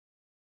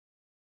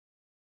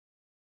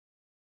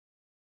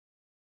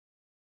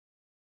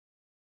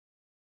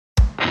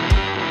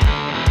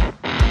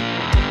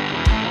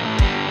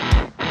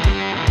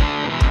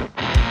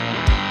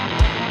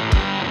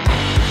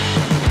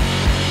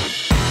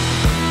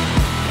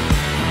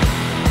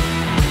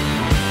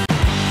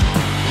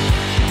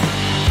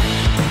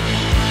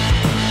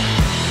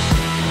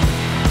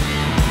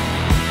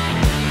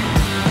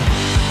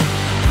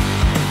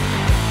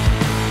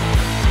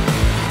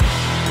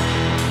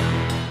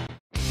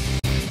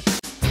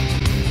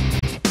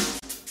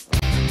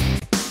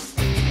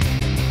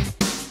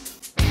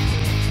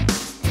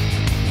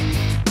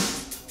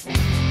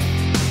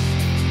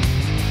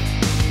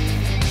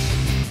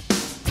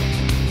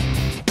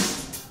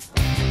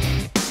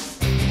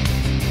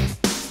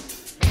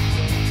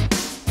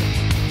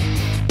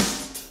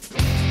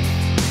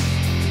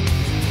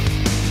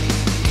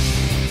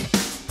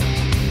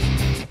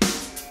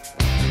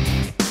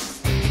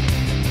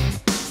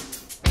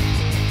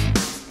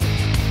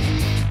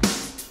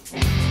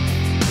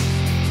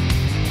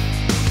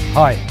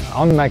Hi,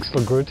 I'm Max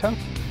Griso.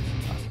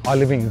 I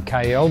live in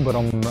KL, but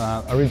I'm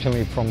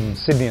originally from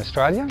Sydney,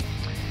 Australia,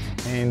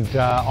 and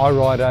I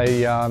ride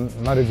a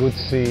Moto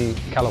Guzzi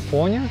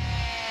California.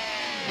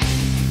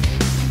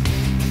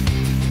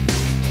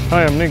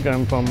 Hi, I'm Nick.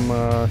 I'm from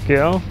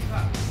KL,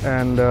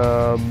 and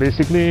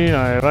basically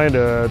I ride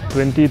a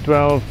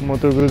 2012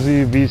 Moto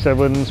Guzzi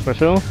V7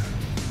 Special.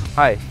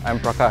 Hi, I'm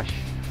Prakash.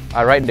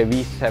 I ride the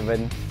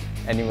V7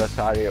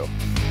 Anniversario.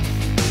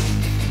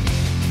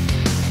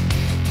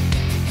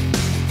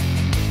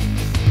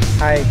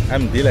 Hi,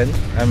 I'm Dylan.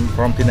 I'm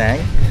from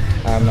Penang.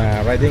 I'm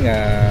riding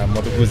a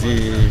Moto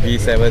Guzzi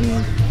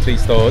V7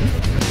 3-stone.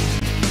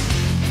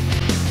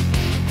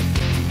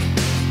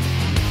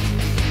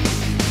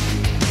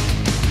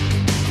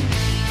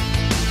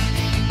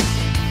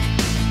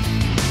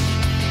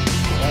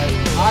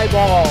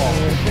 Eyeball!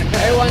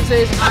 Everyone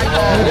says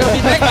eyeball! You'll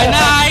be back by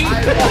 9!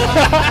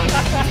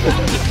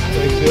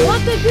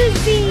 Moto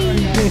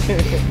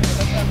Guzzi!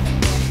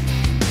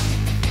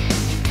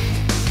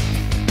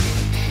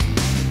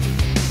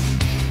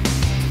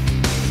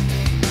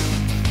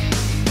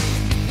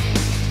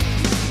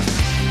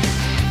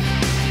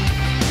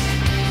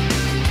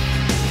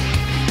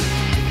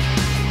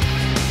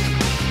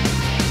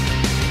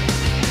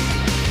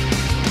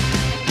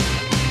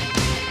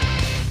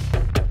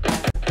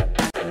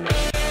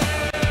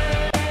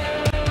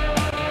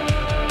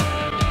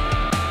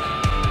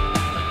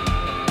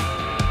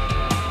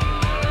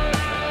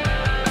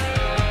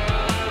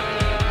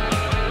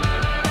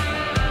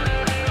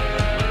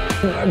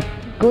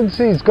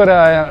 Guzzi's got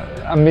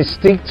a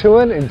mystique to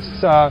it.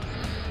 It's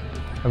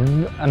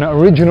an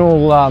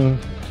original,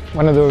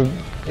 one of the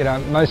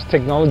most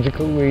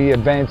technologically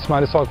advanced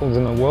motorcycles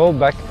in the world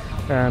back.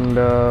 And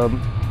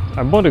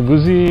I bought a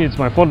Guzzi. It's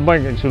my fourth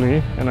bike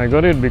actually, and I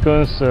got it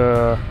because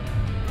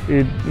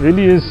it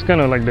really is kind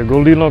of like the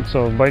Goldilocks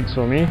of bikes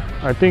for me.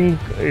 I think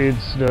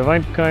it's the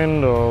right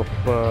kind of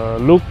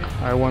look.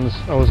 I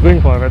was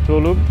going for a retro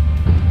look,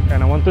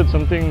 and I wanted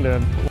something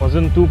that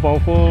wasn't too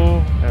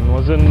powerful and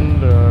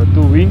wasn't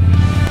too weak.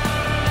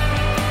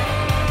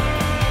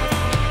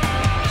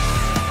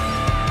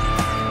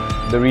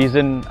 The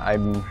reason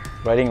I'm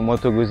riding a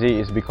Moto Guzzi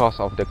is because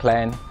of the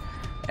clan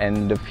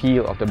and the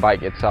feel of the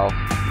bike itself.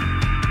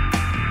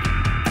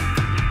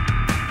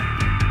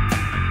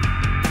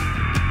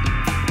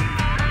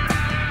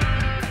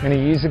 Many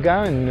years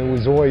ago, and it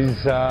was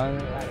always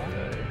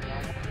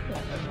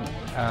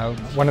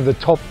one of the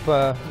top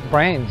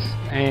brands,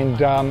 and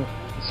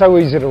so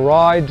easy to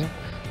ride.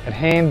 It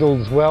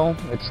handles well,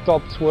 it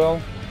stops well,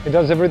 it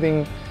does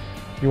everything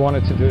you want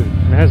it to do.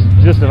 It has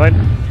just the right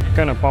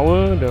kind of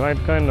power, the right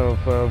kind of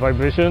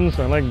vibrations.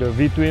 I like the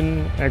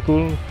V-twin,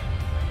 air-cooled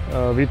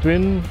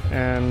V-twin,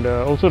 and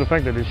also the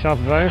fact that it's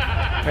shaft drive,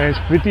 and it's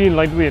pretty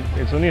lightweight.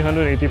 It's only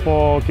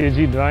 184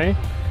 kg dry.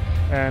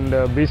 And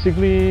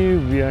basically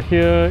we are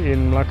here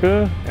in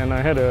Melaka, and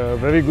I had a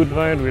very good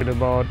ride with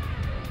about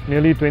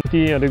nearly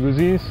 20 other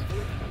Guzzis,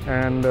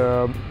 and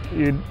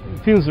it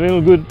feels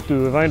real good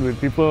to ride with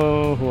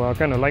people who are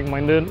kind of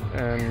like-minded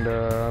and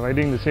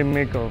riding the same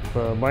make of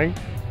bike,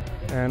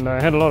 and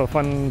I had a lot of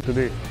fun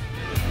today.